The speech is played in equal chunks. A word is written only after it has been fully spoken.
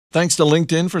Thanks to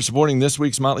LinkedIn for supporting this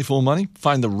week's Motley Fool Money.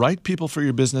 Find the right people for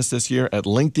your business this year at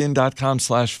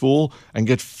linkedin.com/fool and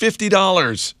get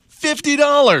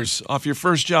 $50 off your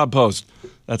first job post.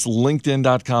 That's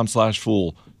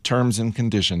linkedin.com/fool. Terms and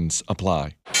conditions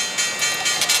apply.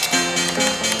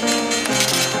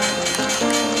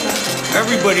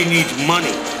 Everybody needs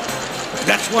money.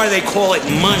 That's why they call it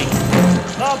money.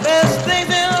 The best things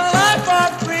in life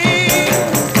are free,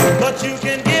 but you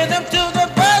can give them to the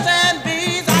birds and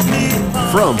bees.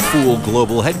 From Fool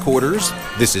Global Headquarters,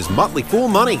 this is Motley Fool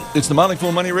Money. It's the Motley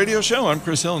Fool Money Radio Show. I'm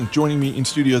Chris Hill, and joining me in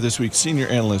studio this week, senior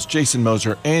analysts Jason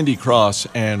Moser, Andy Cross,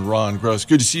 and Ron Gross.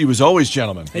 Good to see you as always,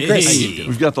 gentlemen. Hey, Chris. Hey.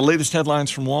 We've got the latest headlines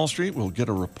from Wall Street. We'll get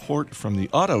a report from the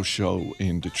auto show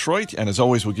in Detroit. And as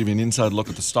always, we'll give you an inside look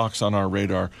at the stocks on our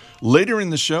radar. Later in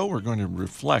the show, we're going to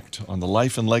reflect on the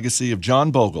life and legacy of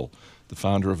John Bogle, the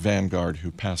founder of Vanguard,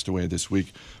 who passed away this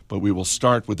week. But we will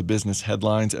start with the business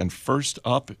headlines, and first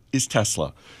up is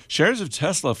Tesla. Shares of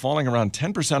Tesla falling around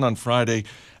 10% on Friday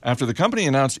after the company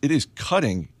announced it is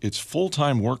cutting its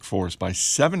full-time workforce by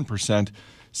 7%.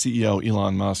 CEO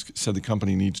Elon Musk said the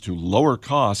company needs to lower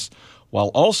costs while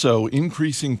also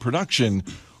increasing production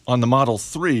on the Model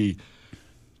 3.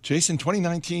 Jason,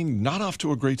 2019, not off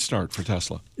to a great start for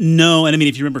Tesla. No, and I mean,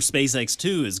 if you remember, SpaceX,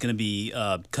 too, is going to be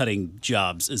cutting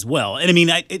jobs as well. And I mean,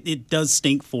 it does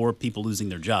stink for people losing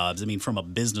their jobs. I mean, from a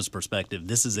business perspective,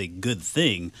 this is a good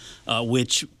thing,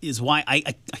 which is why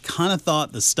I kind of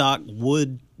thought the stock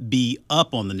would be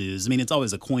up on the news. I mean, it's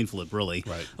always a coin flip, really.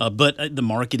 Right. But the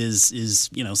market is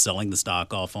selling the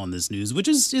stock off on this news, which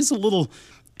is a little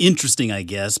interesting, I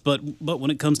guess. But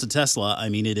when it comes to Tesla, I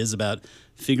mean, it is about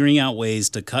figuring out ways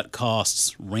to cut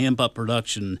costs, ramp up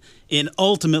production, and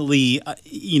ultimately,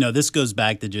 this goes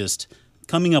back to just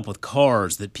coming up with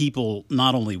cars that people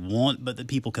not only want, but that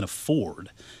people can afford.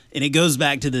 And it goes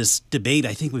back to this debate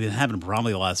I think we've been having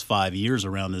probably the last 5 years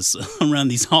around this, around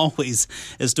these hallways,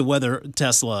 as to whether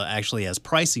Tesla actually has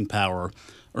pricing power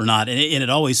or not. And it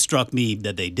always struck me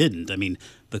that they didn't. I mean,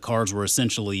 the cars were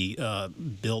essentially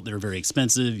built. They're very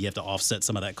expensive. You have to offset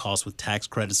some of that cost with tax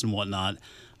credits and whatnot.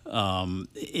 And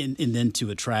then to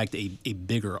attract a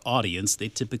bigger audience, they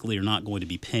typically are not going to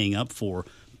be paying up for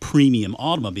premium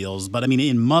automobiles. But I mean,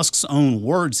 in Musk's own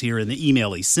words here in the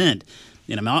email he sent,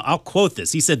 and I mean, I'll quote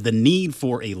this. He said, "The need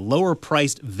for a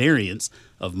lower-priced variant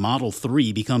of Model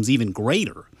 3 becomes even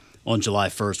greater on July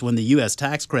 1st when the U.S.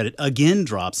 tax credit again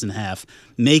drops in half,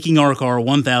 making our car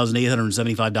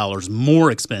 $1,875 more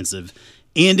expensive,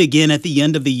 and again at the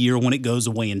end of the year when it goes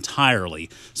away entirely."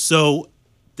 So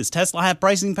does Tesla have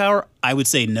pricing power? I would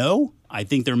say no. I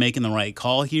think they're making the right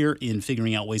call here in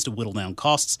figuring out ways to whittle down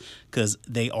costs because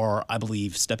they are, I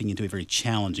believe, stepping into a very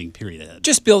challenging period ahead.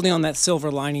 Just building on that silver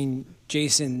lining,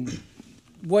 Jason,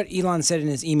 what Elon said in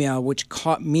his email, which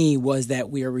caught me, was that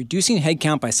we are reducing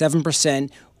headcount by 7%.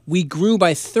 We grew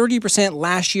by 30%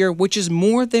 last year, which is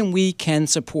more than we can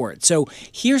support. So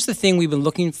here's the thing we've been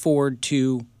looking forward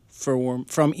to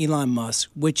from Elon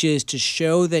Musk, which is to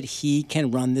show that he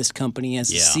can run this company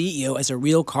as a CEO, as a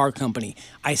real car company.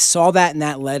 I saw that in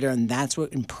that letter, and that's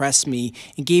what impressed me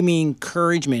and gave me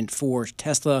encouragement for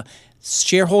Tesla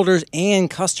shareholders and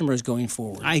customers going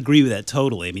forward. I agree with that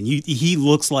totally. I mean, he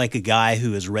looks like a guy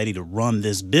who is ready to run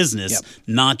this business,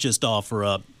 not just offer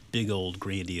up big old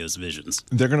grandiose visions.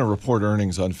 They're going to report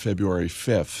earnings on February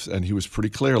 5th, and he was pretty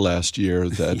clear last year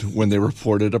that when they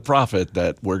reported a profit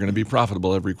that we're going to be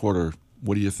profitable every quarter.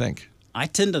 What do you think? I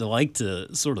tend to like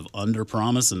to sort of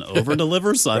under-promise and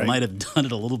over-deliver, so I might have done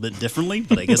it a little bit differently,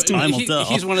 but I guess time will tell.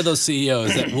 He's one of those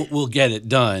CEOs that will get it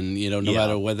done, no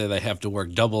matter whether they have to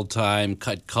work double time,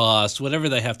 cut costs, whatever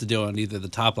they have to do on either the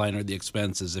top line or the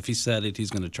expenses. If he said it, he's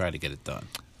going to try to get it done.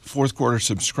 Fourth quarter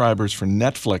subscribers for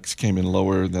Netflix came in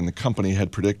lower than the company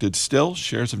had predicted. Still,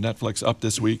 shares of Netflix up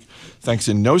this week, thanks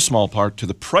in no small part to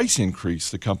the price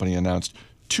increase the company announced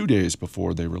 2 days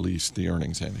before they released the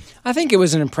earnings, Andy. I think it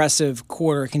was an impressive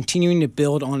quarter, continuing to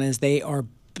build on as they are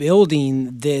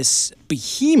building this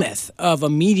behemoth of a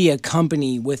media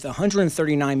company with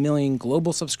 139 million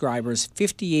global subscribers,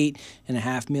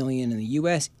 58.5 million in the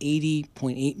U.S.,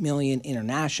 80.8 million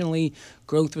internationally.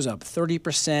 Growth was up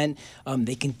 30%.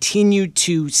 They continue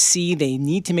to see they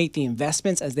need to make the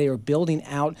investments as they are building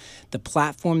out the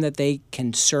platform that they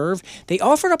can serve. They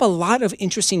offered up a lot of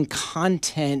interesting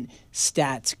content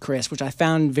stats, Chris, which I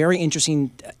found very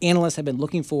interesting. Analysts have been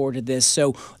looking forward to this.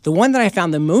 So the one that I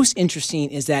found the most interesting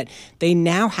is that they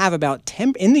now have about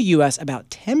 10 in the U.S. about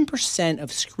 10%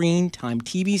 of screen time,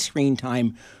 TV screen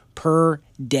time per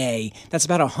day. That's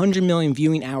about 100 million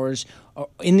viewing hours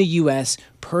in the U.S.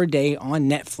 per day on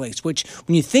Netflix, which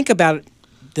when you think about it,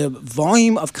 the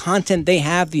volume of content they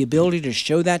have, the ability to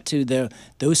show that to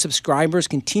those subscribers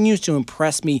continues to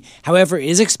impress me. However, it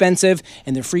is expensive,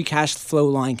 and their free cash flow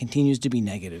line continues to be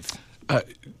negative.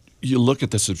 You look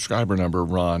at the subscriber number,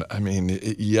 Ron. I mean,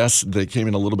 yes, they came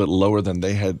in a little bit lower than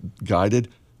they had guided.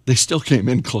 They still came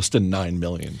in close to 9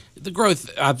 million. The growth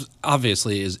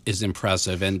obviously is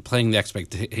impressive, and playing the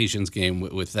expectations game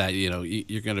with that,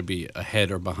 you're going to be ahead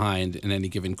or behind in any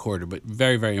given quarter, but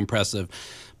very, very impressive.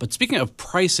 But speaking of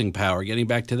pricing power, getting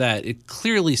back to that, it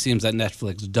clearly seems that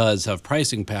Netflix does have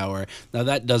pricing power. Now,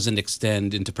 that doesn't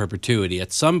extend into perpetuity.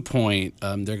 At some point,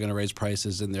 they're going to raise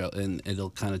prices, and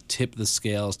it'll kind of tip the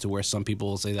scales to where some people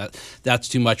will say that that's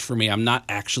too much for me. I'm not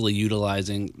actually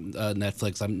utilizing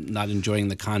Netflix. I'm not enjoying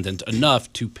the content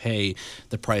enough to pay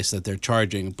the price that they're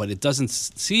charging. But it doesn't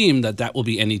seem that will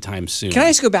be anytime soon. Can I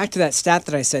just go back to that stat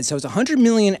that I said? So it's 100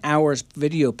 million hours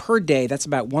video per day. That's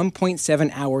about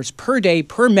 1.7 hours per day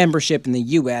per membership in the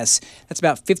U.S. That's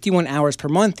about 51 hours per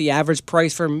month. The average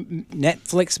price for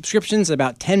Netflix subscriptions is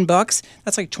about $10.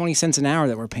 That's like 20 cents an hour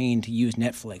that we're paying to use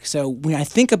Netflix. So when I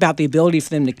think about the ability for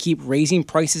them to keep raising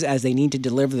prices as they need to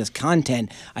deliver this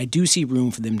content, I do see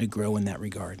room for them to grow in that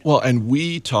regard. Well, and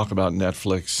we talk about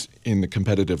Netflix in the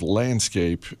competitive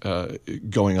landscape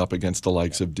going up against the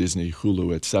likes of Disney,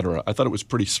 Hulu, et cetera. I thought it was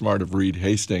pretty smart of Reed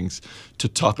Hastings to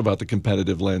talk about the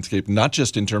competitive landscape, not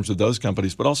just in terms of those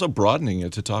companies, but also broadening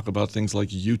it to talk about things like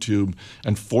YouTube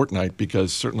and Fortnite,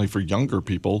 because certainly for younger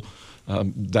people,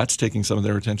 that's taking some of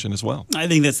their attention as well. I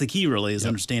think that's the key, really, is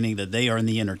understanding that they are in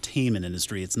the entertainment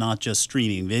industry. It's not just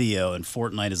streaming video, and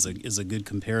Fortnite is a good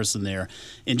comparison there.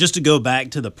 And just to go back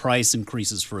to the price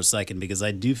increases for a second, because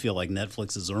I do feel like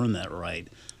Netflix has earned that right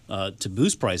to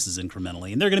boost prices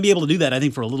incrementally. And they're going to be able to do that, I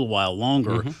think, for a little while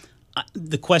longer.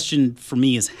 The question for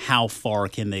me is how far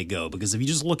can they go? Because if you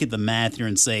just look at the math here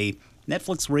and say,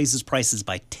 Netflix raises prices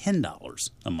by $10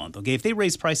 a month. Okay, if they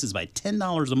raise prices by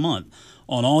 $10 a month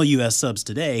on all U.S. subs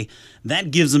today, that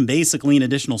gives them basically an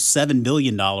additional $7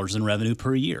 billion in revenue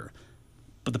per year.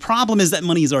 But the problem is that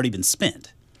money has already been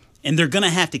spent, and they're going to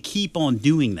have to keep on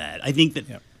doing that. I think that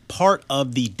part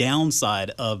of the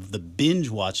downside of the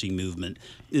binge-watching movement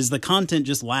is the content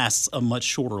just lasts a much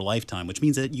shorter lifetime, which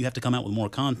means that you have to come out with more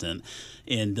content.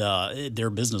 And their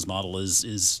business model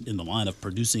is in the line of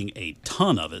producing a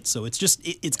ton of it. So it's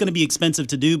going to be expensive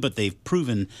to do, but they've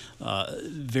proven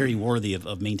very worthy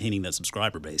of maintaining that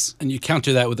subscriber base. And you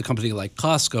counter that with a company like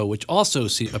Costco, which also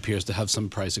appears to have some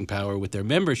pricing power with their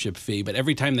membership fee. But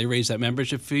every time they raise that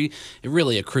membership fee, it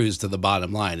really accrues to the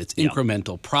bottom line. It's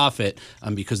incremental profit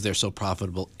because they're so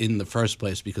profitable in the first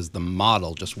place, because the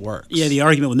model just works. Yeah, the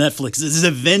argument with Netflix is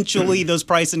eventually those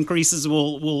price increases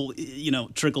will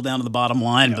trickle down to the bottom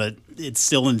line, but it's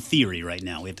still in theory right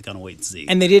now. We have to kind of wait and see.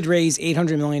 And they did raise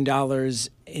 $800 million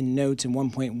in notes and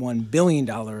 $1.1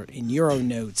 billion in euro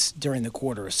notes during the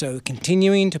quarter. So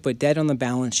continuing to put debt on the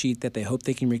balance sheet that they hope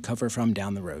they can recover from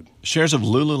down the road. Shares of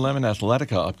Lululemon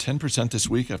Athletica up 10% this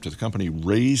week after the company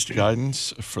raised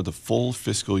guidance for the full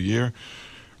fiscal year.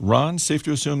 Ron, safe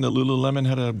to assume that Lululemon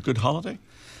had a good holiday?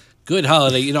 Good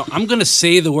holiday. I'm going to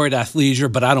say the word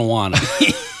athleisure, but I don't want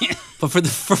to. But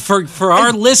for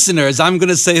our listeners, I'm going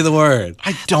to say the word.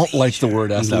 I don't like the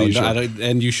word athleisure. No,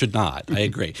 and you should not. I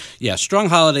agree. Yeah, strong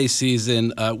holiday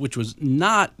season, which was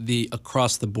not the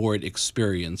across-the-board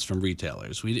experience from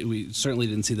retailers. We certainly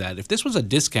didn't see that. If this was a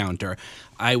discounter,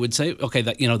 I would say, okay,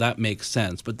 that makes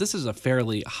sense. But this is a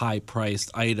fairly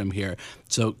high-priced item here.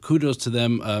 So kudos to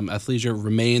them. Athleisure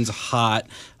remains hot.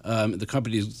 The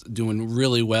company's doing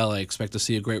really well. I expect to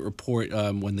see a great report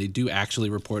when they do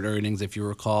actually report earnings. If you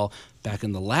recall, back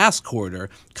in the last quarter,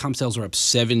 comp sales were up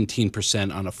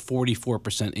 17% on a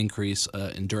 44% increase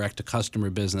in direct-to-customer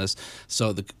business.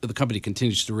 So the company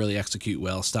continues to really execute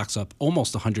well. Stock's up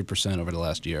almost 100% over the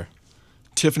last year.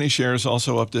 Tiffany shares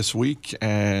also up this week,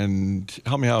 and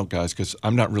help me out, guys, because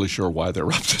I'm not really sure why they're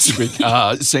up this week.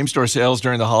 Same-store sales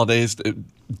during the holidays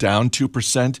down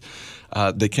 2%.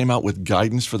 They came out with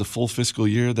guidance for the full fiscal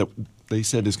year that they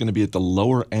said is going to be at the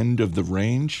lower end of the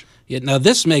range. Yeah, now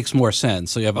this makes more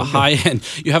sense. So you have a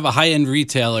high-end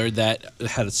retailer that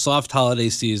had a soft holiday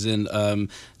season.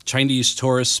 Chinese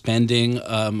tourist spending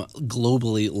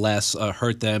globally less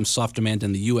hurt them. Soft demand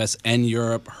in the U.S. and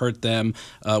Europe hurt them.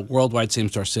 Worldwide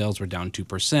same-store sales were down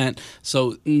 2%.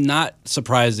 So not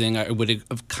surprising. I would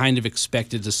have kind of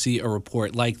expected to see a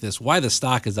report like this. Why the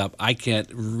stock is up, I can't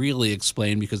really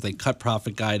explain, because they cut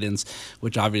profit guidance,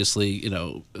 which obviously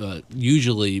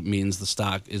usually means the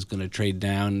stock is going to trade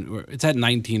down. It's at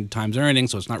 19 times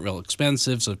earnings, so it's not real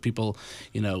expensive. So if people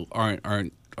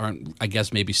are aren't, I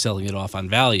guess, maybe selling it off on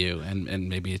value, and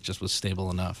maybe it just was stable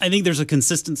enough. I think there's a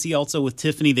consistency also with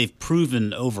Tiffany. They've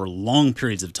proven over long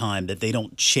periods of time that they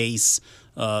don't chase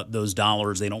those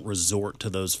dollars. They don't resort to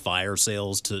those fire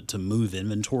sales to move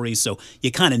inventory. So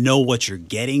you kind of know what you're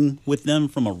getting with them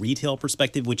from a retail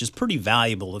perspective, which is pretty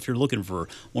valuable if you're looking for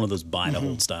one of those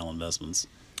buy-to-hold style investments.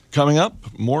 Coming up,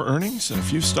 more earnings and a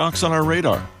few stocks on our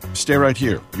radar. Stay right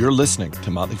here. You're listening to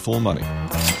Motley Fool Money.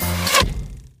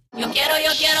 Yo quiero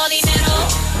dinero.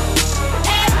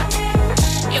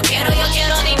 Yo quiero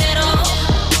dinero.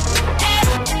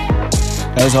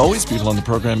 As always, people on the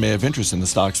program may have interest in the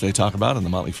stocks they talk about, and the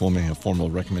Motley Fool may have formal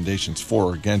recommendations for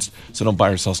or against, so don't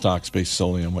buy or sell stocks based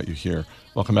solely on what you hear.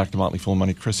 Welcome back to Motley Fool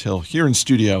Money. Chris Hill here in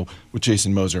studio with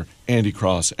Jason Moser, Andy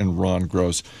Cross, and Ron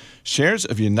Gross. Shares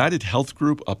of United Health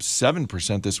Group up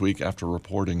 7% this week after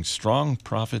reporting strong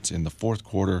profits in the fourth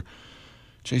quarter.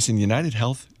 Jason, United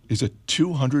Health is a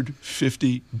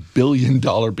 $250 billion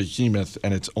behemoth,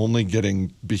 and it's only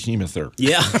getting behemouther.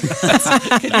 Yeah.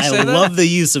 I love the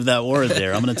use of that word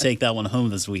there. I'm going to take that one home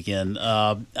this weekend.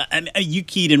 You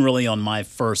keyed in really on my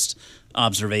first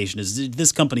observation is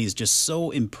this company is just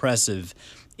so impressive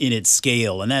in its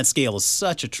scale, and that scale is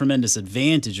such a tremendous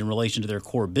advantage in relation to their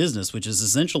core business, which is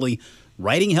essentially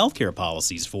writing healthcare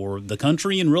policies for the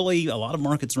country and really a lot of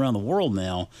markets around the world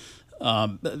now.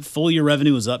 Full year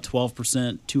revenue was up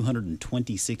 12%,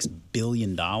 $226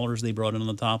 billion they brought in on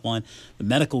the top line. The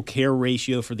medical care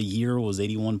ratio for the year was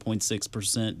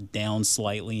 81.6%, down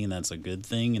slightly, and that's a good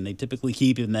thing. And they typically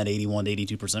keep it in that 81 to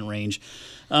 82% range.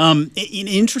 An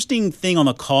interesting thing on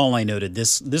the call I noted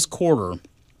this quarter,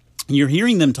 you're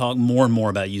hearing them talk more and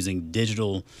more about using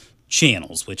digital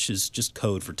channels, which is just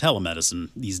code for telemedicine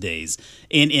these days.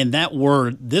 And that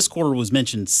word this quarter was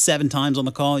mentioned 7 times on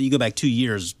the call. You go back 2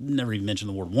 years, never even mentioned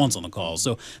the word once on the call.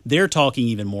 So they're talking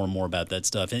even more and more about that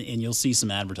stuff. And you'll see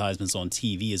some advertisements on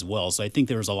TV as well. So I think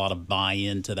there's a lot of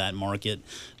buy-in to that market.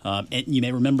 And you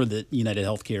may remember that United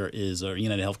Health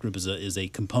Group is a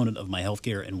component of my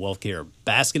healthcare and wealthcare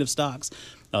basket of stocks.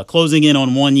 Closing in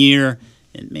on 1 year.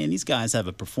 And, man, these guys have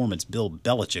a performance Bill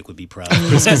Belichick would be proud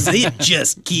of because it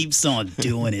just keeps on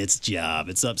doing its job.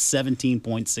 It's up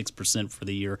 17.6% for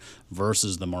the year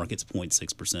versus the market's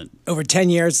 0.6%. Over 10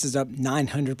 years, it's up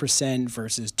 900%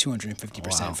 versus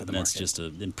 250% for the market. That's just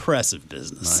an impressive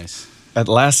business. Nice.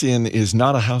 Atlassian is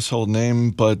not a household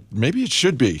name, but maybe it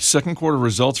should be. Second quarter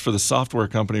results for the software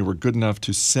company were good enough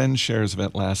to send shares of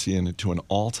Atlassian to an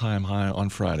all-time high on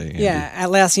Friday. Andy. Yeah,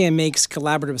 Atlassian makes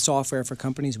collaborative software for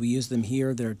companies. We use them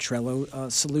here. Their Trello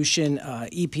solution,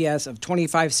 EPS of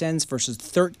 25 cents versus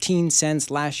 13 cents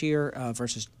last year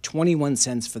versus 21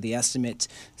 cents for the estimate.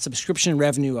 Subscription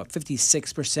revenue up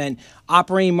 56%.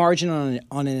 Operating margin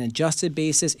on an adjusted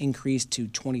basis increased to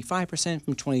 25%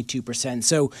 from 22%.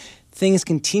 So things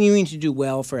continuing to do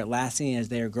well for Atlassian as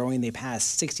they are growing. They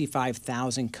passed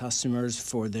 65,000 customers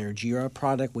for their Jira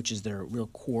product, which is their real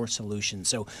core solution.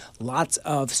 So lots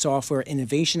of software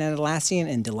innovation at Atlassian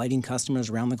and delighting customers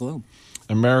around the globe.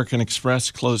 American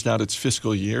Express closed out its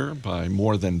fiscal year by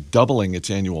more than doubling its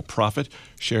annual profit.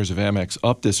 Shares of Amex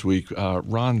up this week.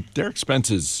 Ron, their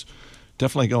expenses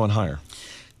definitely going higher.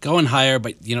 Going higher,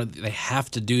 but they have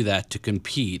to do that to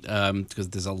compete because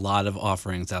there's a lot of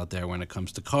offerings out there when it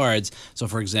comes to cards. So,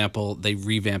 for example, they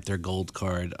revamped their Gold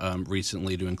Card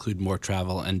recently to include more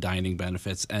travel and dining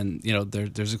benefits, and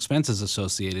there's expenses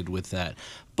associated with that.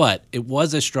 But it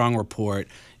was a strong report.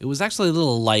 It was actually a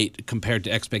little light compared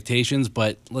to expectations,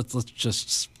 but let's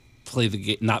just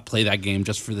not play that game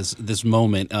just for this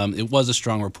moment. It was a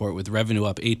strong report with revenue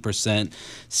up 8%,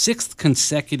 sixth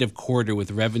consecutive quarter with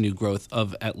revenue growth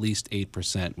of at least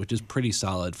 8%, which is pretty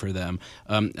solid for them.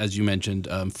 As you mentioned,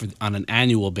 on an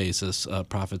annual basis,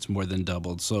 profits more than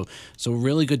doubled. So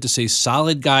really good to see.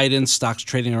 Solid guidance. Stocks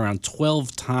trading around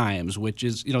 12 times, which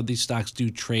is these stocks do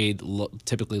trade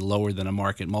typically lower than a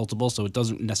market multiple, so it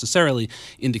doesn't necessarily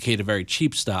indicate a very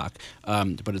cheap stock,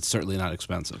 but it's certainly not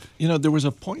expensive. There was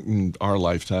a point in our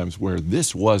lifetimes where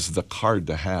this was the card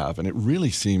to have, and it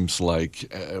really seems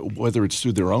like whether it's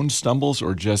through their own stumbles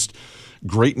or just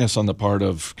greatness on the part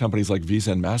of companies like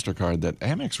Visa and MasterCard that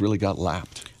Amex really got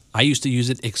lapped. I used to use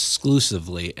it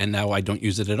exclusively, and now I don't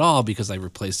use it at all because I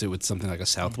replaced it with something like a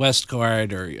Southwest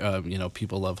card or,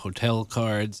 people love hotel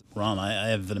cards. Ron,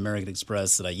 I have an American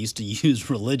Express that I used to use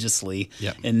religiously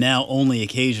Yep. and now only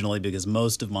occasionally because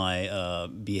most of my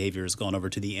behavior has gone over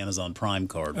to the Amazon Prime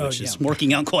card, which is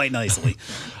working out quite nicely.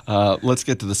 Let's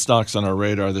get to the stocks on our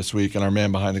radar this week, and our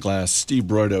man behind the glass, Steve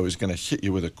Broido, is going to hit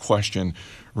you with a question.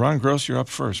 Ron Gross, you're up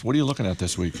first. What are you looking at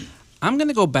this week? I'm going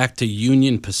to go back to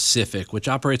Union Pacific, which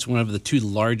operates one of the two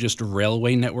largest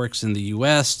railway networks in the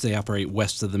U.S. They operate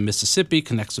west of the Mississippi,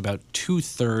 connects about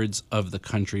 2/3 of the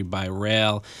country by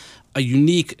rail. A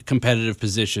unique competitive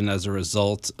position as a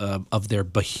result of their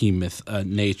behemoth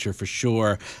nature, for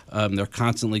sure. They're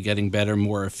constantly getting better,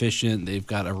 more efficient. They've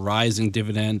got a rising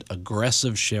dividend,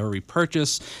 aggressive share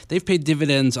repurchase. They've paid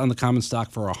dividends on the common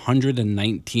stock for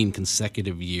 119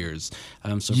 consecutive years.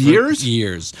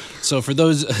 Years. So for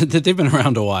those that they've been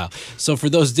around a while. So for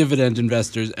those dividend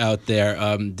investors out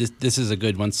there, this is a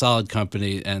good one, solid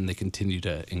company, and they continue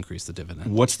to increase the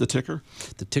dividend. What's the ticker?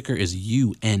 The ticker is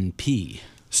UNP.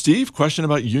 Steve, question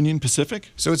about Union Pacific?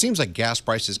 So it seems like gas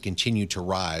prices continue to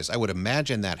rise. I would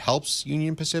imagine that helps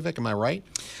Union Pacific. Am I right?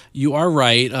 You are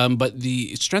right, but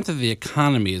the strength of the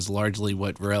economy is largely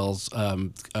what rails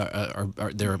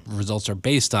their results are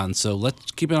based on. So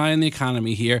let's keep an eye on the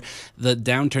economy here. The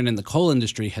downturn in the coal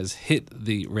industry has hit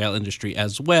the rail industry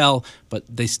as well, but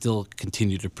they still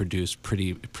continue to produce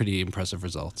pretty impressive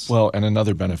results. Well, and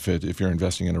another benefit if you're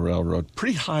investing in a railroad,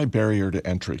 pretty high barrier to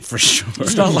entry. For sure.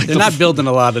 It's not like they're not building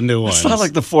a lot of new ones. It's not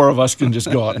like the four of us can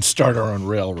just go out and start our own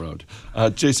railroad.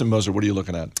 Jason Moser, what are you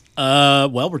looking at?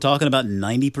 Well, we're talking about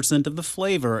 90% of the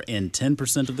flavor and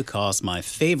 10% of the cost. My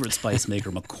favorite spice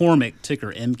maker, McCormick,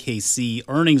 ticker MKC.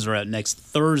 Earnings are out next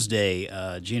Thursday,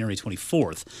 January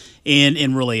 24th.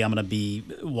 And really, I'm going to be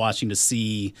watching to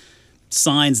see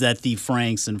signs that the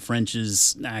Franks and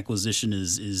French's acquisition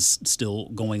is still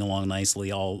going along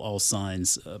nicely. All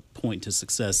signs point to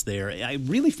success there. I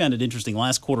really found it interesting.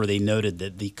 Last quarter, they noted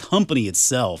that the company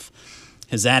itself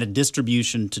has added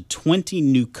distribution to 20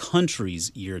 new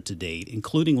countries year to date,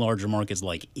 including larger markets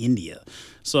like India.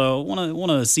 So I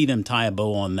want to see them tie a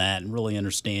bow on that and really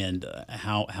understand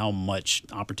how much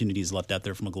opportunity is left out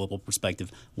there from a global perspective.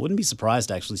 Wouldn't be surprised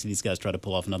to actually see these guys try to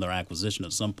pull off another acquisition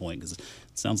at some point, because it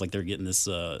sounds like they're getting this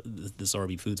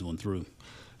RB Foods one through.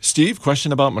 Steve,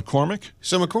 question about McCormick?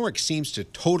 So McCormick seems to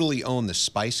totally own the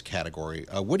spice category.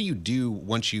 What do you do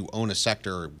once you own a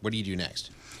sector? What do you do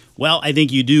next? Well, I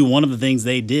think you do one of the things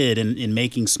they did in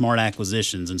making smart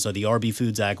acquisitions. And so the RB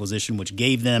Foods acquisition, which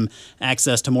gave them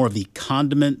access to more of the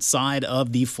condiment side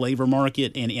of the flavor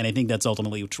market. And I think that's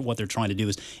ultimately what they're trying to do,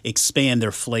 is expand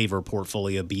their flavor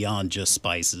portfolio beyond just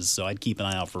spices. So I'd keep an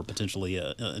eye out for potentially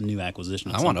a new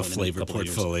acquisition. I want a flavor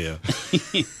portfolio.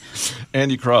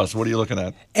 Andy Cross, what are you looking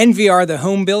at? NVR, the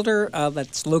home builder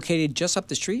that's located just up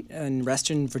the street in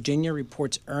Reston, Virginia,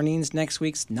 reports earnings next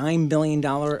week's $9 billion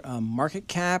market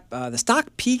cap. The stock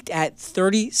peaked at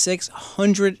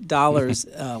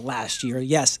 $3,600 last year.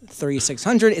 Yes,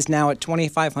 $3,600 is now at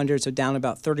 $2,500, so down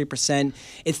about 30%.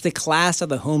 It's the class of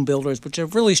the home builders which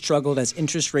have really struggled as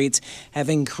interest rates have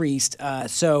increased.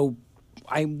 So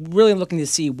I'm really looking to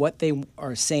see what they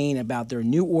are saying about their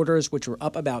new orders, which were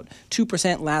up about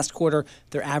 2% last quarter.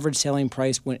 Their average selling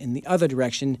price went in the other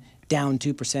direction, down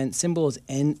 2%. Symbol is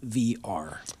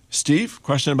NVR. Steve,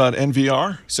 question about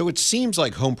NVR? So it seems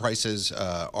like home prices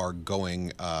are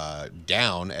going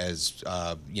down as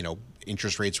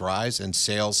interest rates rise and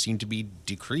sales seem to be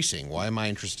decreasing. Why am I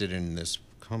interested in this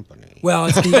company? Well,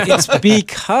 it's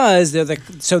because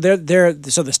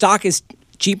the stock is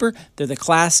cheaper. They're the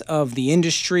class of the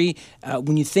industry.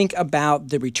 When you think about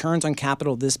the returns on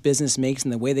capital this business makes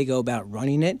and the way they go about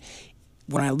running it,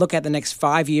 when I look at the next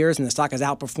 5 years and the stock has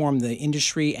outperformed the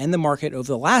industry and the market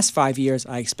over the last 5 years,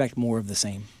 I expect more of the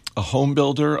same. A home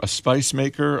builder, a spice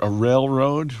maker, a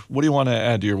railroad. What do you want to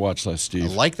add to your watch list, Steve? I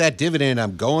like that dividend.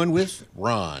 I'm going with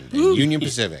Ron and Union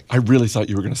Pacific. I really thought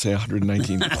you were going to say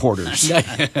 119 quarters.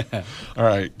 All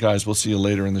right, guys, we'll see you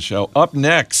later in the show. Up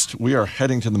next, we are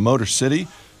heading to the Motor City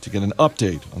to get an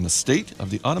update on the state of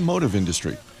the automotive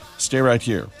industry. Stay right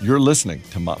here. You're listening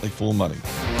to Motley Fool Money. You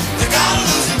gotta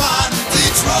lose your mind.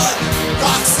 Detroit,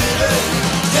 Rock City.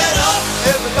 Get up,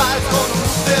 everybody's gonna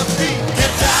move their feet.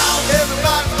 Get down,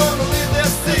 everybody's gonna leave their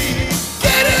seat.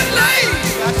 Get in late,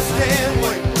 I just can't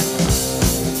wait.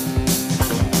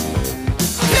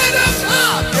 Get up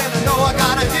top, and I know I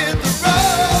gotta hit the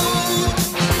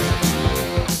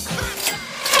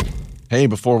road. Hey,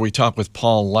 before we talk with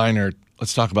Paul Leinert,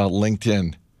 let's talk about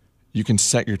LinkedIn. You can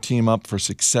set your team up for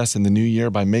success in the new year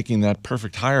by making that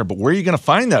perfect hire, but where are you going to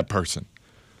find that person?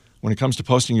 When it comes to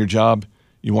posting your job,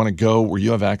 you want to go where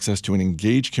you have access to an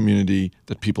engaged community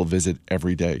that people visit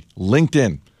every day.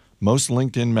 LinkedIn. Most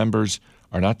LinkedIn members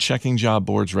are not checking job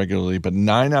boards regularly, but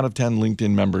 9 out of 10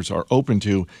 LinkedIn members are open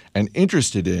to and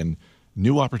interested in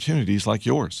new opportunities like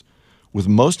yours. With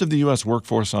most of the U.S.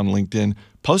 workforce on LinkedIn,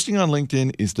 posting on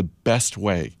LinkedIn is the best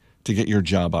way to get your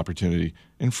job opportunity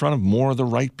in front of more of the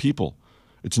right people.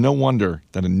 It's no wonder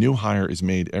that a new hire is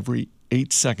made every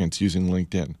 8 seconds using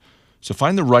LinkedIn. So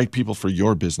find the right people for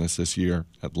your business this year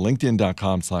at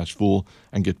linkedin.com/fool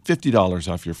and get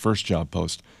 $50 off your first job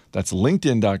post. That's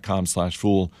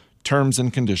linkedin.com/fool. Terms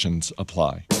and conditions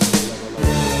apply.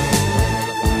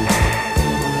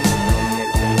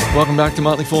 Welcome back to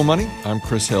Motley Fool Money. I'm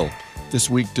Chris Hill. This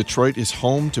week, Detroit is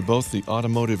home to both the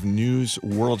Automotive News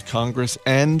World Congress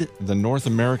and the North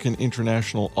American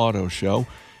International Auto Show.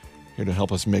 Here to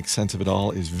help us make sense of it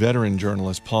all is veteran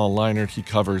journalist Paul Leinert. He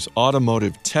covers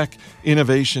automotive tech,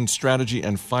 innovation, strategy,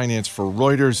 and finance for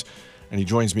Reuters, and he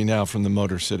joins me now from the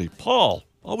Motor City. Paul,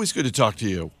 always good to talk to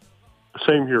you.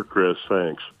 Same here, Chris.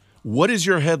 Thanks. What is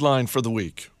your headline for the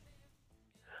week?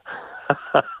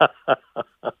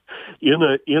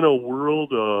 In a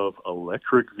world of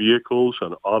electric vehicles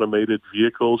and automated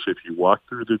vehicles, if you walk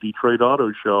through the Detroit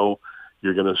Auto Show,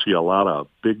 you're going to see a lot of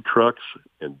big trucks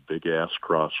and big-ass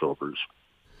crossovers.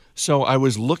 So I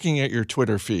was looking at your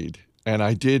Twitter feed, and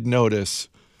I did notice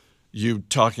you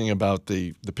talking about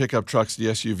the pickup trucks, the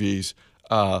SUVs.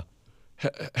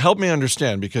 Help me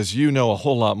understand, because you know a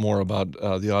whole lot more about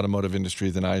the automotive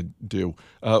industry than I do.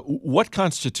 What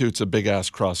constitutes a big-ass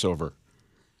crossover?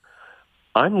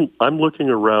 I'm looking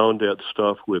around at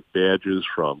stuff with badges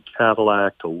from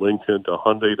Cadillac to Lincoln to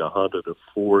Hyundai to Honda to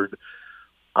Ford.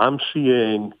 I'm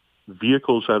seeing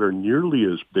vehicles that are nearly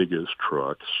as big as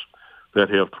trucks that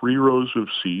have 3 rows of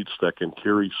seats that can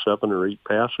carry 7 or 8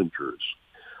 passengers.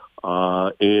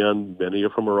 And many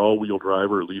of them are all-wheel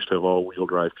drive, or at least have all-wheel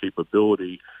drive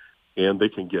capability, and they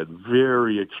can get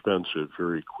very expensive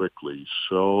very quickly.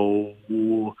 So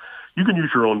you can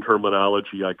use your own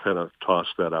terminology. I kind of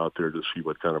tossed that out there to see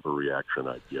what kind of a reaction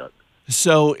I'd get.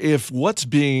 So if what's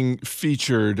being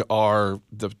featured are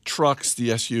the trucks, the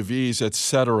SUVs, et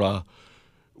cetera,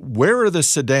 where are the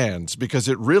sedans? Because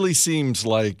it really seems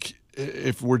like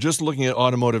if we're just looking at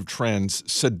automotive trends,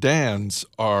 sedans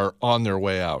are on their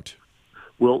way out.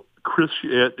 Well, Chris,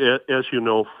 as you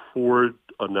know, Ford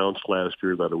announced last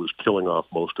year that it was killing off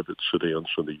most of its sedans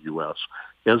in the U.S.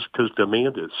 because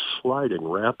demand is sliding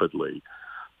rapidly.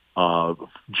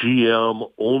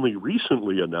 GM only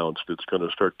recently announced it's going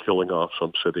to start killing off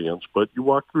some sedans, but you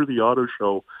walk through the auto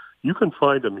show, you can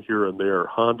find them here and there.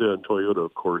 Honda and Toyota,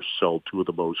 of course, sell 2 of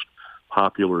the most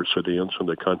popular sedans in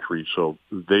the country, so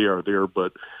they are there.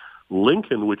 But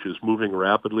Lincoln, which is moving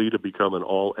rapidly to become an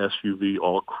all SUV,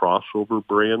 all crossover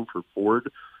brand for Ford,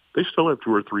 they still have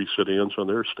 2 or 3 sedans on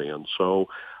their stand. So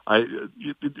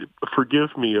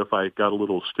forgive me if I got a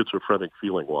little schizophrenic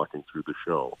feeling walking through the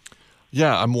show.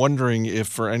 Yeah, I'm wondering if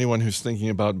for anyone who's thinking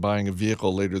about buying a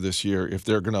vehicle later this year, if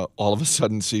they're going to all of a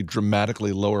sudden see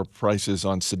dramatically lower prices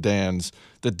on sedans,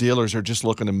 the dealers are just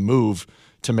looking to move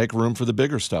to make room for the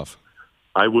bigger stuff.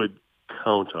 I would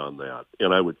count on that,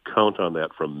 and I would count on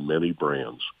that from many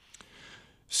brands.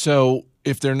 So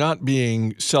if they're not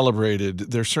being celebrated,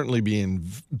 they're certainly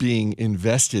being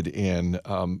invested in.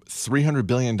 $300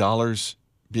 billion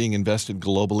being invested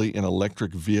globally in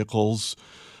electric vehicles.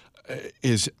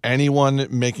 Is anyone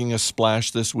making a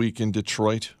splash this week in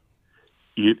Detroit?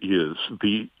 It is.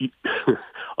 The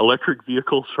electric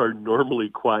vehicles are normally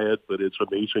quiet, but it's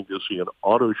amazing to see an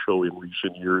auto show in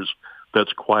recent years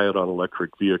that's quiet on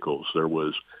electric vehicles. There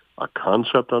was a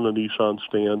concept on the Nissan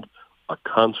stand, a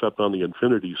concept on the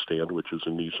Infiniti stand, which is a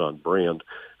Nissan brand,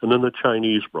 and then the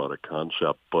Chinese brought a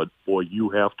concept. But, boy,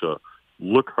 you have to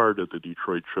look hard at the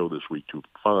Detroit show this week to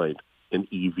find an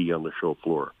EV on the show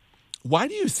floor. Why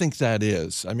do you think that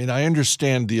is? I mean, I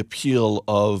understand the appeal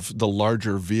of the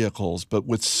larger vehicles, but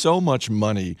with so much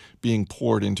money being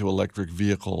poured into electric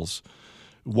vehicles,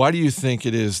 why do you think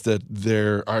it is that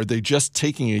are they just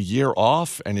taking a year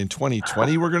off, and in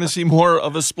 2020 we're going to see more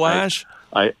of a splash?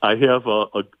 I have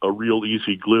a real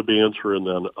easy glib answer, and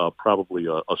then probably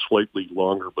a slightly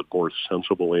longer but more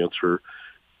sensible answer.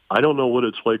 I don't know what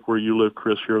it's like where you live,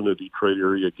 Chris. Here in the Detroit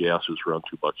area, gas is around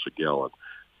 $2 a gallon.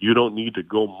 You don't need to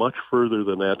go much further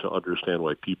than that to understand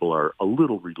why people are a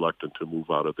little reluctant to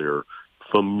move out of their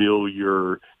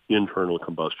familiar internal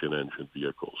combustion engine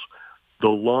vehicles. The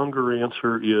longer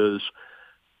answer is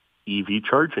EV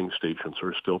charging stations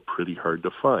are still pretty hard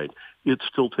to find. It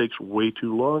still takes way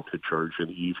too long to charge an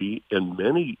EV, and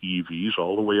many EVs,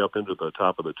 all the way up into the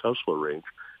top of the Tesla range,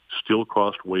 still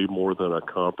cost way more than a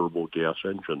comparable gas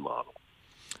engine model.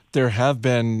 There have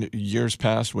been years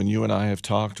past when you and I have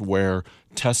talked where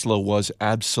Tesla was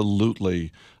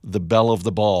absolutely the belle of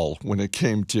the ball when it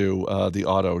came to the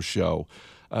auto show.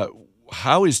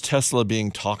 How is Tesla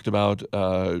being talked about?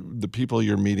 The people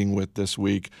you're meeting with this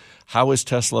week, how is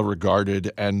Tesla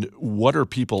regarded, and what are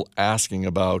people asking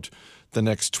about the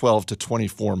next 12 to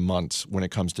 24 months when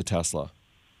it comes to Tesla?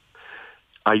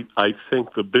 I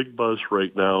think the big buzz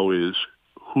right now is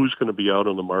who's going to be out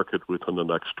on the market within the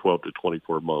next 12 to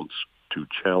 24 months to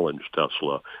challenge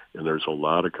Tesla. And there's a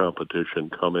lot of competition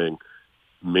coming,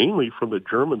 mainly from the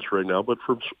Germans right now, but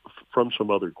from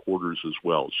some other quarters as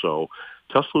well. So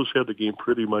Tesla's had the game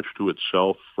pretty much to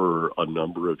itself for a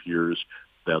number of years.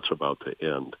 That's about to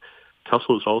end.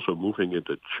 Tesla is also moving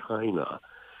into China,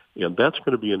 and that's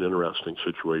going to be an interesting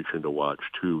situation to watch,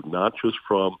 too, not just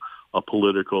from a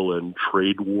political and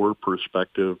trade war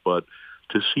perspective, but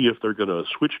to see if they're going to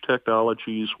switch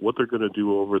technologies, what they're going to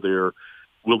do over there.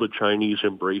 Will the Chinese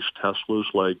embrace Teslas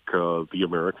like the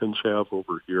Americans have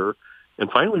over here? And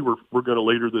finally, we're going to,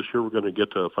 later this year, we're going to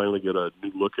get a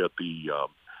new look at the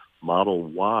Model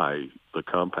Y, the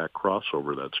compact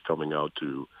crossover that's coming out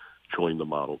to join the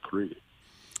Model 3.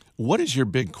 What is your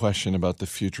big question about the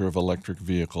future of electric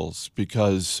vehicles?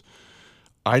 Because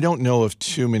I don't know of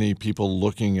too many people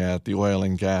looking at the oil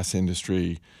and gas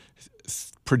industry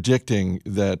predicting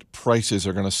that prices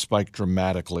are going to spike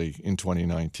dramatically in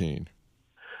 2019.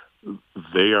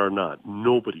 They are not.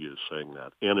 Nobody is saying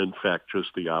that. And in fact, just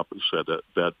the opposite,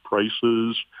 that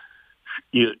prices,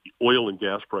 oil and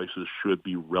gas prices should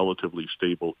be relatively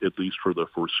stable, at least for the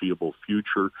foreseeable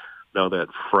future. Now that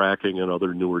fracking and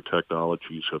other newer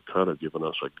technologies have kind of given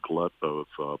us a glut of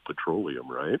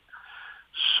petroleum, right?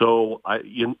 So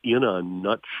in a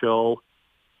nutshell,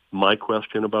 my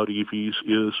question about EVs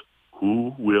is,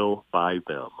 who will buy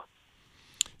them?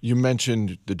 You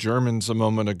mentioned the Germans a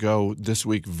moment ago. This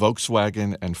week,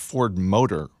 Volkswagen and Ford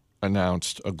Motor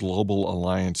announced a global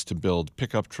alliance to build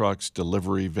pickup trucks,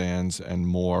 delivery vans, and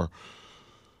more.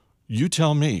 You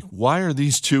tell me, why are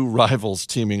these two rivals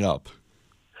teaming up?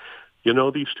 You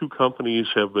know, these two companies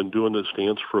have been doing this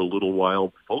dance for a little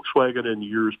while. Volkswagen in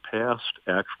years past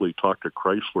actually talked to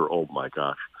Chrysler,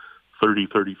 30,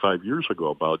 35 years ago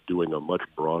about doing a much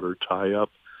broader tie-up.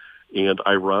 And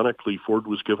ironically, Ford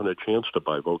was given a chance to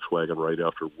buy Volkswagen right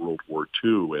after World War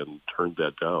II and turned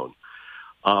that down.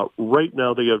 Right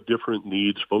now, they have different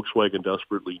needs. Volkswagen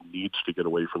desperately needs to get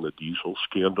away from the diesel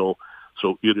scandal.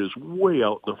 So it is way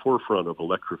out in the forefront of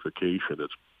electrification.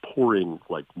 It's pouring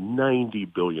like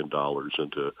 $90 billion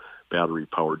into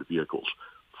battery-powered vehicles.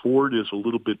 Ford is a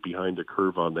little bit behind the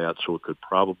curve on that, so it could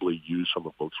probably use some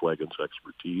of Volkswagen's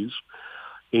expertise.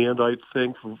 And I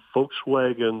think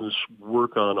Volkswagen's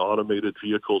work on automated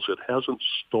vehicles, it hasn't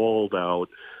stalled out,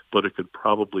 but it could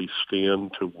probably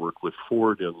stand to work with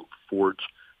Ford and Ford's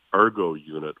Argo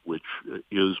unit, which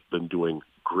has been doing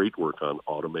great work on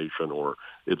automation or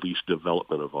at least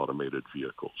development of automated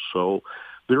vehicles. So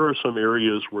there are some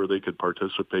areas where they could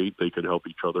participate. They could help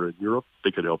each other in Europe.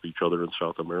 They could help each other in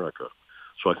South America.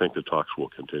 So I think the talks will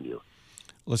continue.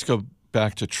 Let's go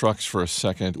back to trucks for a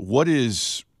second. What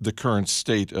is the current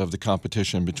state of the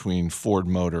competition between Ford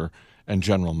Motor and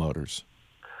General Motors?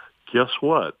 Guess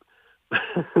what?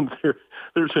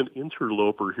 There's an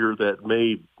interloper here that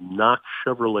may knock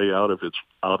Chevrolet out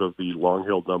of the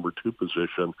long-held number 2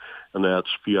 position, and that's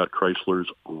Fiat Chrysler's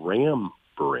Ram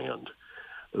brand.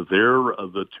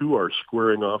 The two are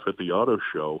squaring off at the auto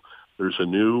show. There's a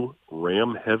new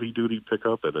Ram heavy-duty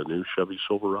pickup and a new Chevy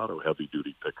Silverado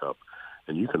heavy-duty pickup,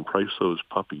 and you can price those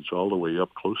puppies all the way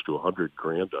up close to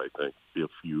 $100,000, I think, if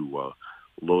you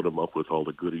load them up with all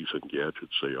the goodies and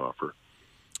gadgets they offer.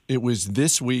 It was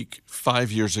this week,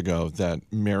 5 years ago, that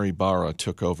Mary Barra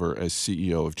took over as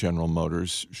CEO of General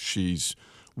Motors. She's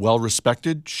well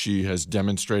respected. She has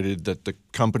demonstrated that the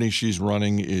company she's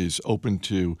running is open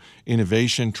to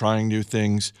innovation, trying new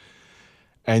things.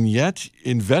 And yet,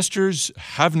 investors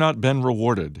have not been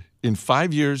rewarded. In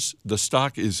 5 years, the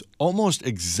stock is almost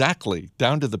exactly,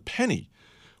 down to the penny,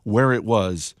 where it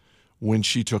was when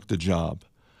she took the job.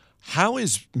 How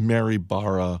is Mary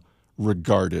Barra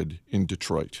regarded in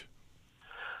Detroit?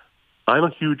 I'm a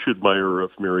huge admirer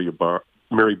of Mary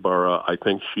Barra. I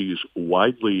think she's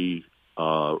widely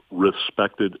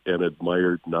respected and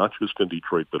admired, not just in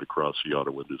Detroit, but across the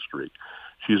auto industry.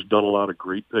 She's done a lot of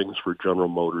great things for General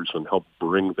Motors and helped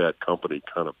bring that company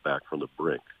kind of back from the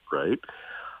brink, right?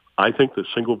 I think the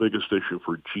single biggest issue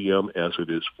for GM, as it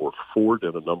is for Ford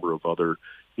and a number of other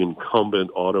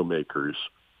incumbent automakers,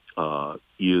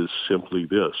 is simply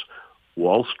this.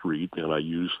 Wall Street, and I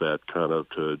use that kind of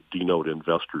to denote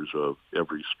investors of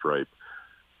every stripe,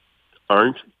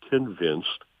 aren't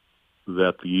convinced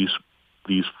that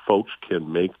these folks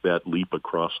can make that leap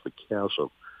across the chasm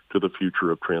to the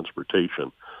future of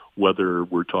transportation, whether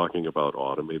we're talking about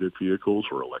automated vehicles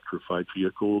or electrified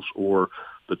vehicles or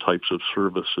the types of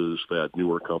services that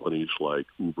newer companies like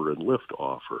Uber and Lyft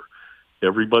offer.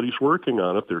 Everybody's working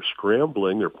on it. They're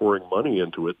scrambling. They're pouring money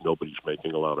into it. Nobody's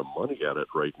making a lot of money at it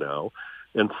right now.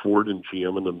 And Ford and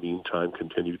GM, in the meantime,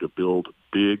 continue to build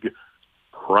big,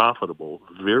 profitable,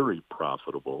 very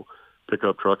profitable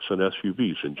pickup trucks and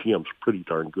SUVs, and GM's pretty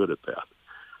darn good at that.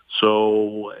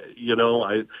 So,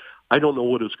 I don't know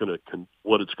what it's going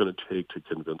to take to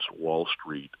convince Wall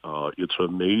Street. It's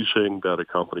amazing that a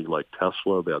company like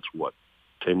Tesla, that's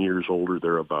 10 years old or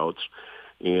thereabouts,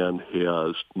 and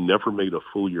has never made a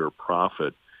full year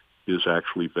profit, is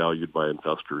actually valued by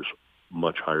investors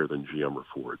much higher than GM or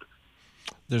Ford.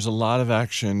 There's a lot of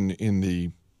action in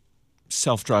the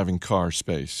self-driving car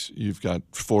space. You've got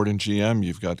Ford and GM.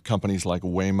 You've got companies like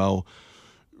Waymo.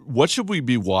 What should we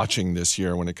be watching this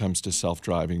year when it comes to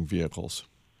self-driving vehicles?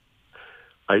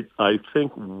 I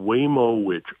think Waymo,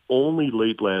 which only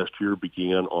late last year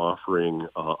began offering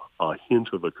a hint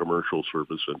of a commercial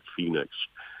service in Phoenix,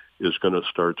 is going to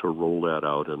start to roll that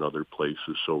out in other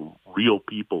places so real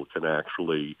people can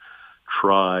actually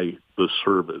try the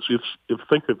service.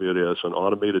 Think of it as an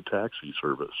automated taxi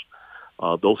service.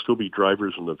 There'll still be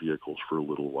drivers in the vehicles for a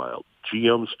little while.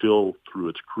 GM still, through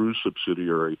its Cruise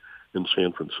subsidiary in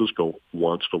San Francisco,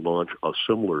 wants to launch a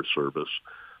similar service.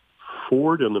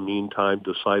 Ford, in the meantime,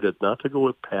 decided not to go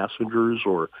with passengers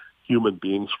or human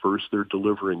beings first. They're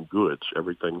delivering goods,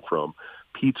 everything from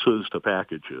pizzas to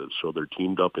packages. So they're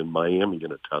teamed up in Miami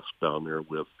in a test down there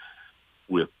with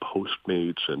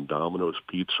Postmates and Domino's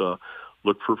Pizza.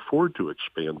 Look for Ford to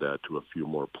expand that to a few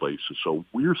more places. So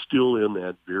we're still in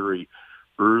that very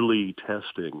early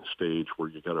testing stage where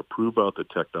you got to prove out the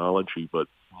technology, but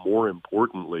more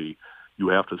importantly, you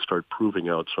have to start proving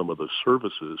out some of the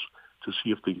services to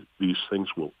see if these things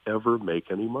will ever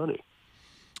make any money.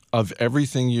 Of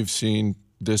everything you've seen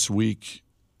this week,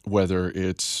 whether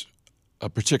it's a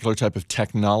particular type of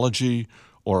technology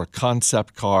or a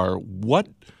concept car, what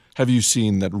have you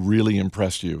seen that really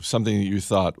impressed you? Something that you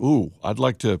thought, ooh, I'd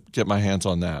like to get my hands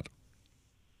on that.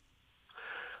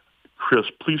 Chris,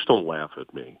 please don't laugh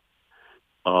at me.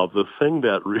 The thing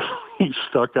that really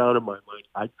stuck out in my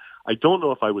mind, I don't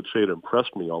know if I would say it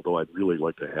impressed me, although I'd really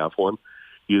like to have one,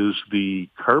 is the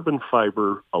carbon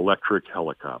fiber electric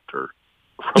helicopter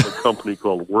from a company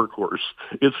called Workhorse.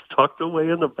 It's tucked away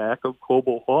in the back of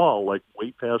Cobo Hall, like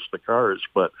way past the cars.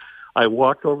 But I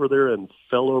walked over there and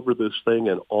fell over this thing,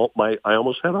 and I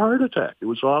almost had a heart attack. It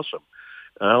was awesome.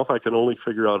 Now, if I can only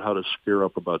figure out how to scare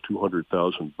up about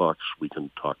 $200,000, we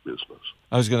can talk business.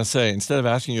 I was going to say, instead of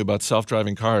asking you about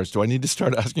self-driving cars, do I need to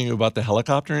start asking you about the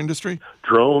helicopter industry?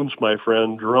 Drones, my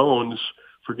friend, drones.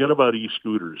 Forget about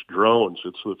e-scooters. Drones,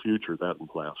 it's the future, that and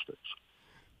plastics.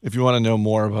 If you want to know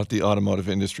more about the automotive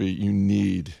industry, you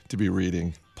need to be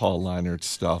reading Paul Leinert's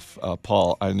stuff.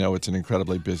 Paul, I know it's an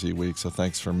incredibly busy week, so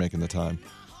thanks for making the time.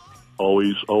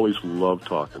 Always love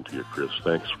talking to you, Chris.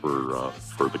 Thanks for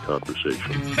the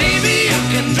conversation. Baby, you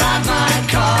can drive my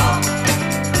car.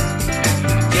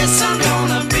 Yes, I'm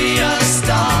gonna be a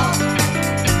star.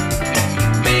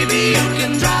 Baby, you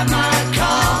can drive my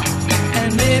car,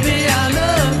 and maybe I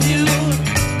love you.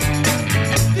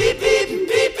 Beep, beep,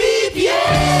 beep, beep,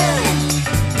 yeah.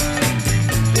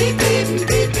 Beep, beep,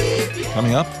 beep, beep, yeah.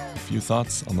 Coming up, a few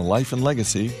thoughts on the life and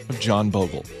legacy of John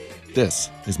Bogle.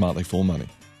 This is Motley Fool Money.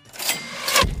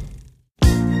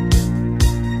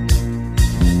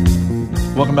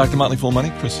 Welcome back to Motley Fool Money.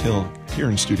 Chris Hill here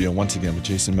in studio once again with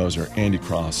Jason Moser, Andy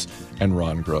Cross, and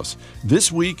Ron Gross.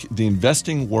 This week, the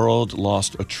investing world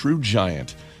lost a true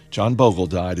giant. John Bogle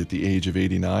died at the age of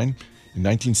 89. In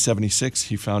 1976,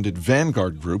 he founded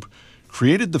Vanguard Group,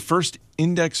 created the first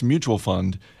index mutual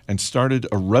fund, and started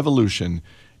a revolution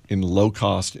in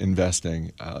low-cost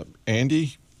investing.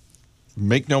 Andy,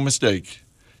 make no mistake,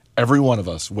 every one of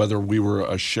us, whether we were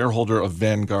a shareholder of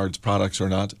Vanguard's products or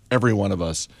not, every one of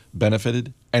us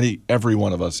benefited, and every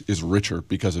one of us is richer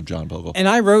because of John Bogle. And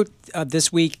I wrote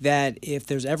this week that if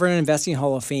there's ever an investing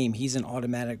Hall of Fame, he's an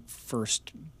automatic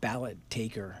first ballot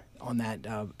taker on that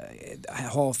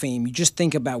Hall of Fame. You just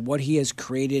think about what he has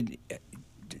created.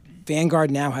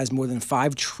 Vanguard now has more than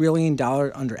 $5 trillion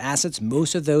under assets.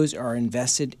 Most of those are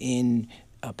invested in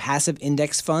passive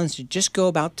index funds to just go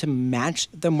about to match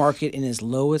the market in as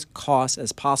low as cost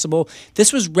as possible.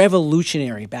 This was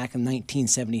revolutionary back in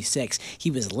 1976. He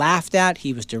was laughed at,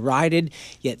 he was derided,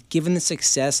 yet given the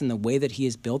success and the way that he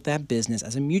has built that business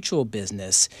as a mutual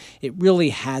business, it really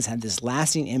has had this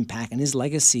lasting impact, and his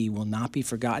legacy will not be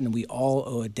forgotten. We all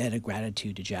owe a debt of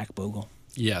gratitude to Jack Bogle.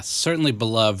 Yes, certainly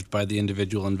beloved by the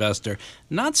individual investor.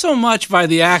 Not so much by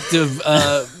the active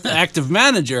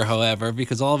manager, however,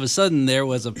 because all of a sudden there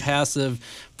was a passive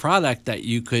product that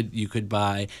you could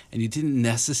buy, and you didn't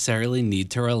necessarily need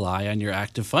to rely on your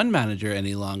active fund manager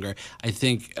any longer. I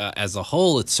think as a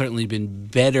whole, it's certainly been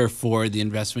better for the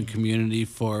investment community,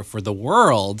 for the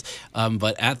world,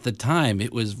 but at the time,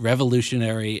 it was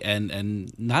revolutionary,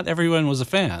 and not everyone was a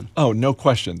fan. Oh, no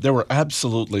question. There were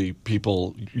absolutely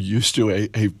people used to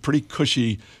a pretty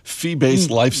cushy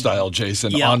fee-based lifestyle,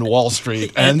 Jason, on Wall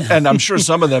Street. And I'm sure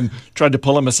some of them tried to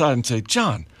pull him aside and say,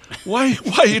 John, why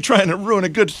are you trying to ruin a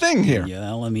good thing here? Yeah,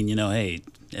 well, I mean, hey,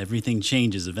 everything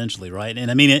changes eventually, right?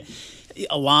 And I mean,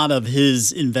 a lot of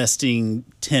his investing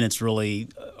tenets really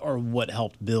are what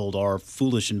helped build our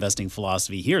foolish investing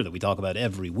philosophy here that we talk about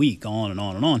every week, on and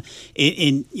on and on.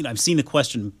 And I've seen the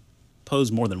question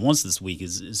posed more than once this week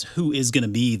is who is going to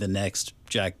be the next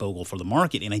Jack Bogle for the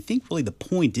market? And I think really the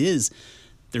point is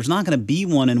there's not going to be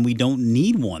one, and we don't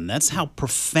need one. That's how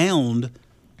profound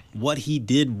what he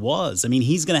did was. I mean,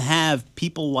 he's going to have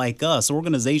people like us,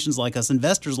 organizations like us,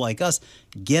 investors like us,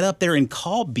 get up there and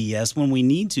call BS when we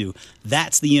need to.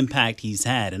 That's the impact he's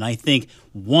had. And I think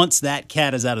once that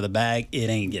cat is out of the bag, it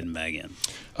ain't getting back in.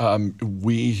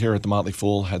 We here at the Motley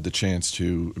Fool had the chance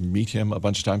to meet him a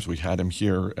bunch of times. We had him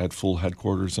here at Fool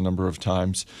headquarters a number of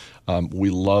times. We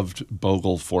loved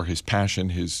Bogle for his passion,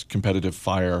 his competitive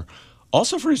fire,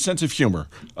 also for his sense of humor.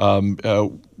 Want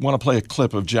to play a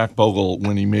clip of Jack Bogle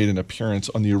when he made an appearance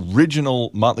on the original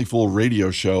Motley Fool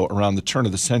radio show around the turn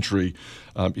of the century.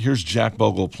 Here's Jack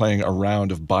Bogle playing a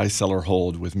round of buy, sell, or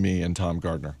hold with me and Tom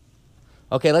Gardner.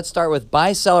 Okay, let's start with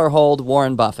buy, sell, or hold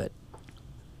Warren Buffett.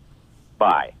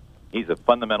 Buy. He's a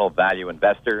fundamental value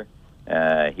investor.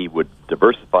 He would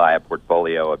diversify a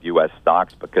portfolio of U.S.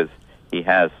 stocks because he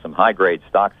has some high-grade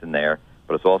stocks in there,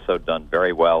 but has also done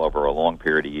very well over a long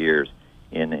period of years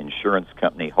in insurance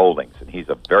company holdings. And he's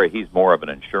more of an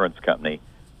insurance company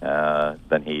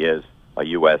than he is a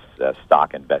U.S.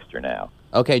 Stock investor now.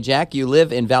 Okay, Jack, you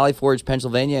live in Valley Forge,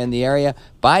 Pennsylvania, in the area.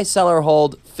 Buy, sell, or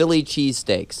hold Philly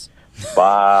cheesesteaks.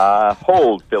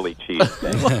 Hold Philly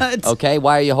cheesesteaks. What? Okay,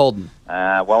 why are you holding?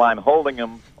 Well, I'm holding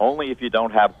them only if you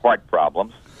don't have heart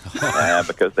problems,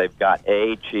 because they've got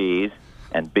A, cheese,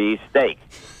 and B, steak.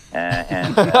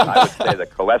 And I would say the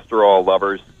cholesterol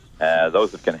lovers,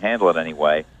 those that can handle it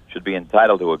anyway, should be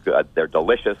entitled to a good, they're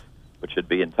delicious, but should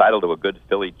be entitled to a good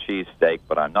Philly cheesesteak,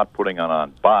 but I'm not putting it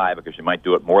on buy because you might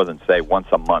do it more than, say, once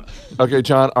a month. Okay,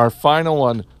 John, our final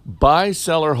one, buy,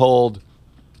 sell, or hold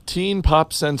teen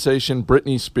pop sensation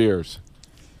Britney Spears.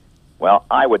 Well,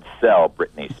 I would sell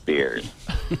Britney Spears.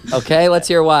 Okay, let's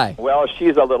hear why. Well,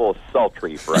 she's a little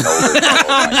sultry for an older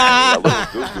fellow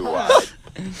like me, a little goo-goo-eyed.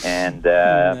 And,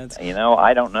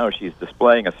 I don't know. She's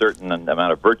displaying a certain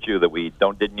amount of virtue that we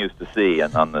didn't used to see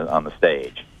on the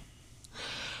stage.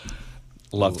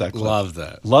 Love that clip.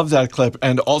 Love that. clip.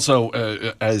 And also,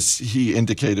 as he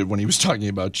indicated when he was talking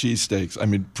about cheesesteaks, I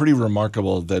mean, pretty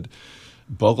remarkable that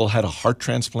Bogle had a heart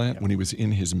transplant when he was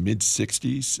in his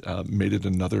mid-60s, made it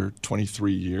another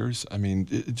 23 years. I mean,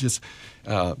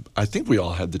 I think we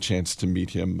all had the chance to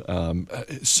meet him.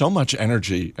 So much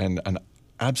energy and an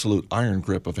absolute iron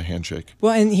grip of a handshake.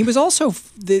 Well, and he was also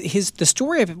the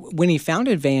story of when he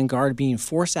founded Vanguard being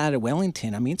forced out of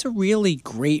Wellington. I mean, it's a really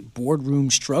great boardroom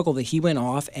struggle that he went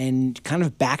off and kind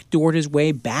of backdoored his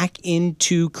way back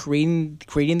into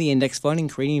creating the index fund and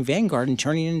creating Vanguard and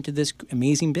turning it into this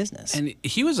amazing business. And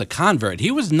he was a convert. He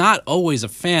was not always a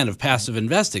fan of passive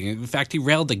investing. In fact, he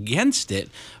railed against it.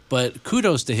 But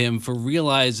kudos to him for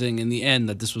realizing in the end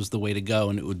that this was the way to go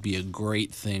and it would be a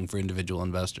great thing for individual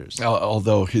investors.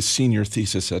 Although his senior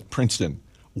thesis at Princeton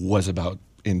was about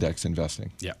index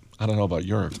investing. Yeah. I don't know about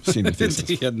your senior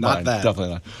thesis. Yeah, not Mine, that.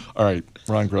 Definitely not. All right,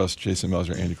 Ron Gross, Jason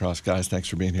Moser, Andy Cross. Guys, thanks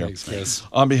for being here. Thanks, Chris.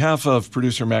 On behalf of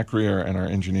producer Matt Greer and our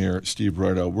engineer Steve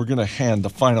Broido, we're going to hand the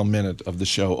final minute of the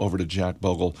show over to Jack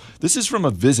Bogle. This is from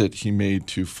a visit he made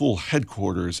to Fool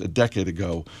headquarters a decade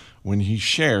ago when he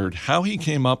shared how he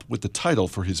came up with the title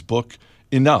for his book,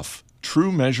 Enough,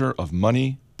 True Measure of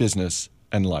Money, Business,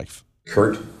 and Life.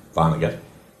 Kurt Vonnegut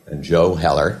and Joe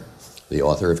Heller, the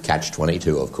author of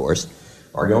Catch-22, of course,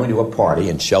 are going to a party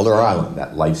in Shelter Island,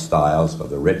 that lifestyles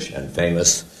of the rich and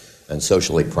famous and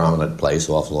socially prominent place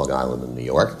off Long Island in New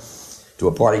York, to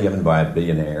a party given by a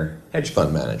billionaire hedge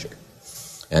fund manager.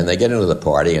 And they get into the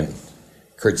party, and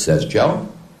Kurt says,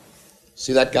 Joe,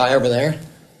 see that guy over there?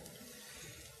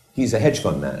 He's a hedge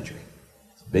fund manager,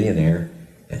 he's a billionaire,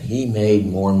 and he made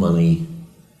more money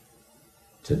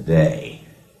today,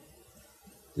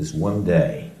 this one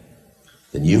day,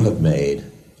 than you have made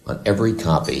on every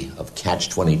copy of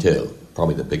Catch-22,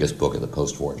 probably the biggest book of the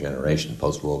post-war generation,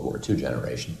 post-World War II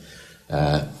generation,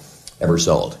 ever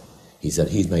sold. He said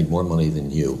he's made more money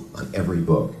than you on every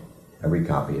book every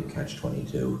copy of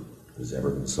Catch-22 that's ever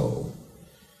been sold.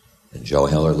 And Joe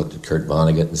Heller looked at Kurt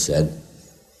Vonnegut and said,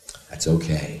 "That's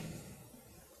okay,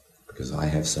 because I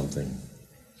have something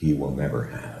he will never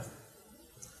have.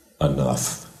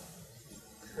 Enough.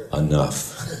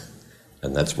 Enough."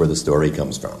 And that's where the story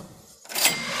comes from.